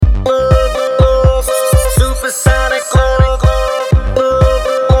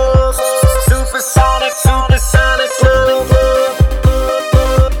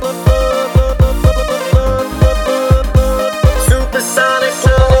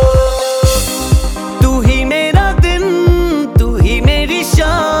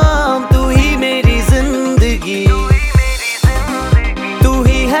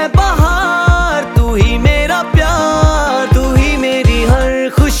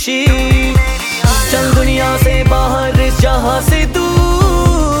खुशी। चल दुनिया से बाहर इस जहां से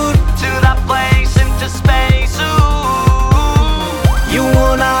दूर, to that place into space. You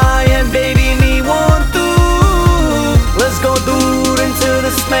and I and baby me want to. Let's go दूर into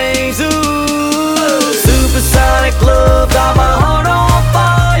the space. Supersonic love got my heart on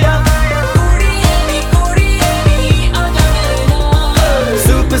fire.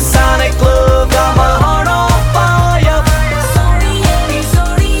 Supersonic love got my heart on fire.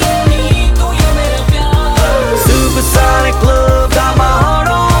 Supersonic love got my heart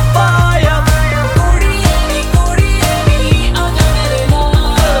on fire.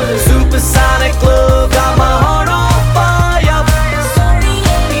 Supersonic love got my heart on fire.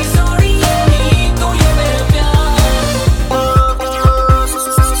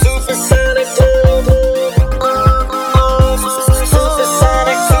 Supersonic love.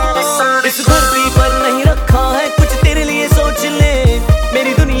 इस धरती पर नहीं रखा है कुछ तेरे लिए, सोच ले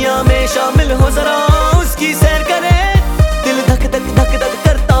मेरी दुनिया में शामिल हो जरा, उसकी सैर करे। दिल धक धक धक धक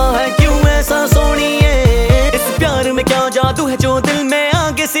करता है क्यों ऐसा सोनिए, इस प्यार में क्या जादू है जो दिल में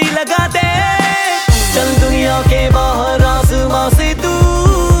आगे सी लगा दे। चल दुनिया के बाहर आसमां से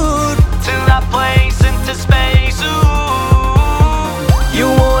दूर, to that place into space. You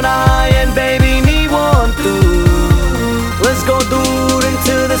and I and baby me want to. Let's go दूर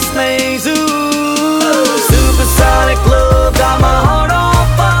into the space. Supersonic love got my heart on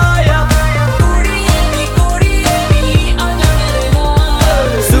fire.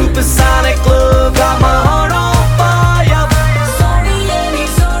 Supersonic love got my heart on fire.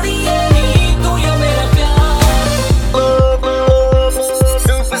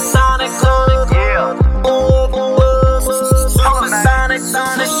 Supersonic love, yeah. Supersonic,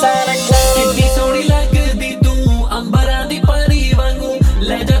 supersonic love. कितनी सोहनी लगदी तू अंबरां दी परी वांगू,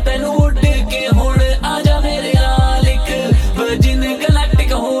 ले जा तैनू उड़ के हुण आजा मेरे नाल। इक वर्जिन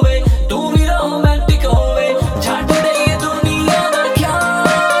गैलेक्टिक होवे तू भी रोमांटिक होवे, छड्ड दे ये दुनिया दा ख्याल।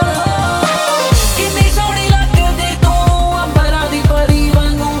 कितनी सोहनी लगदी तू अंबरां दी परी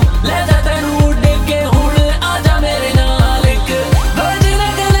वांगू, ले जा तैनू उड़ के हुण आजा मेरे नाल। इक वर्जिन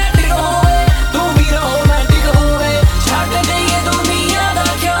गैलेक्टिक होवे तू भी रोमांटिक होवे, छड्ड दे ये दुनिया दा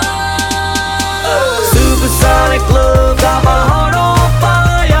ख्याल। Supersonic love got my heart on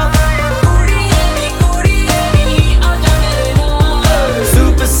fire.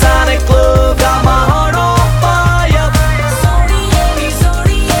 Supersonic love got my heart on fire.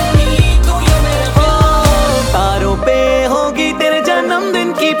 तारों पे होगी तेरे जन्मदिन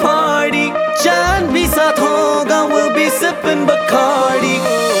की पार्टी, चांद भी साथ होगा वो भी सिपन बखाड़ी।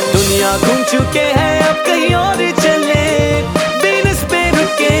 दुनिया घूम चुके हैं अब कहीं और चले, वेनस पे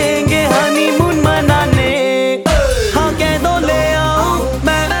रुकेंगे हनीमून मनाने। हाँ कह दो ले आओ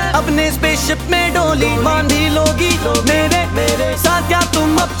मैं अपने स्पेसशिप में डोली, बांधी लोगी मेरे साथ क्या तुम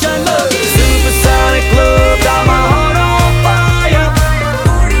अब चलोगी। Supersonic love got my heart on fire.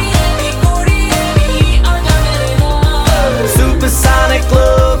 Supersonic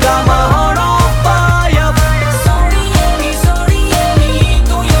love got my heart on fire.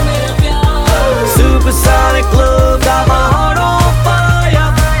 Supersonic love got my heart on fire.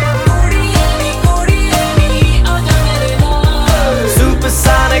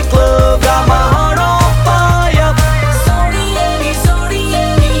 Supersonic love got my heart on fire.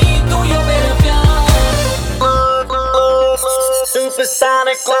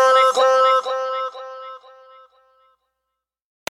 Supersonic love.